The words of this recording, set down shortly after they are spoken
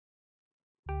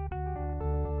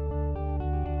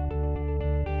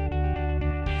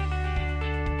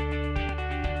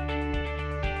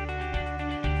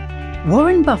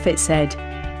Warren Buffett said,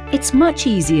 "It's much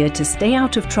easier to stay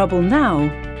out of trouble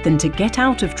now than to get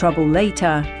out of trouble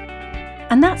later."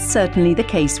 And that's certainly the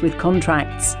case with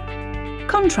contracts.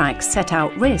 Contracts set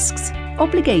out risks,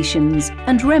 obligations,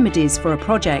 and remedies for a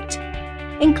project,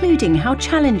 including how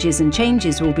challenges and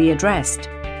changes will be addressed,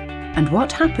 and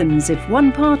what happens if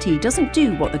one party doesn't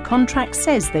do what the contract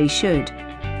says they should.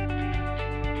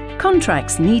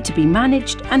 Contracts need to be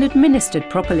managed and administered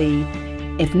properly.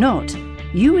 If not,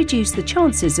 you reduce the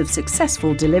chances of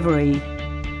successful delivery.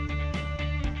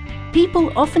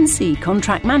 People often see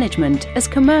contract management as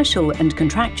commercial and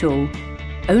contractual,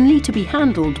 only to be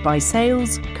handled by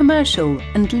sales, commercial,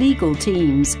 and legal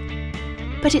teams.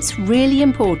 But it's really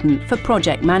important for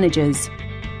project managers,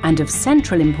 and of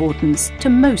central importance to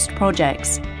most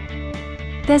projects.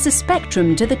 There's a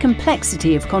spectrum to the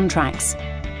complexity of contracts.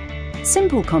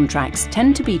 Simple contracts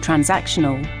tend to be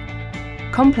transactional.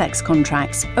 Complex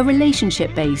contracts are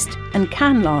relationship-based and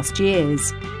can last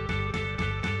years.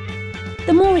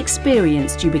 The more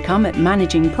experienced you become at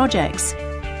managing projects,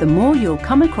 the more you'll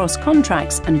come across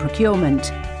contracts and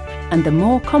procurement, and the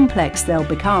more complex they'll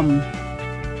become.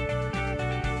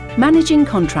 Managing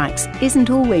contracts isn't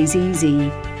always easy.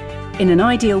 In an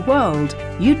ideal world,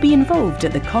 you'd be involved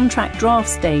at the contract draft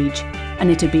stage,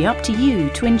 and it'd be up to you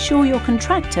to ensure your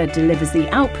contractor delivers the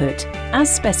output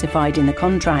as specified in the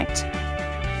contract.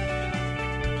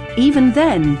 Even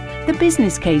then, the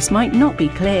business case might not be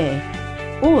clear,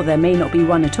 or there may not be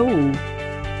one at all.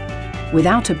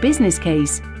 Without a business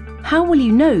case, how will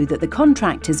you know that the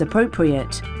contract is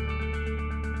appropriate?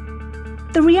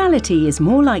 The reality is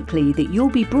more likely that you'll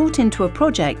be brought into a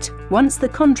project once the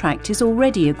contract is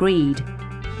already agreed,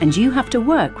 and you have to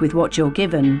work with what you're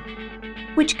given,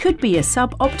 which could be a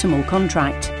suboptimal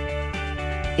contract.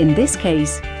 In this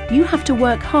case, you have to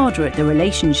work harder at the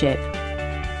relationship.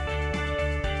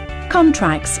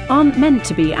 Contracts aren't meant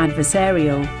to be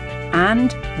adversarial,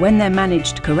 and when they're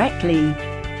managed correctly,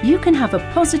 you can have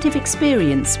a positive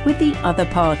experience with the other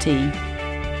party.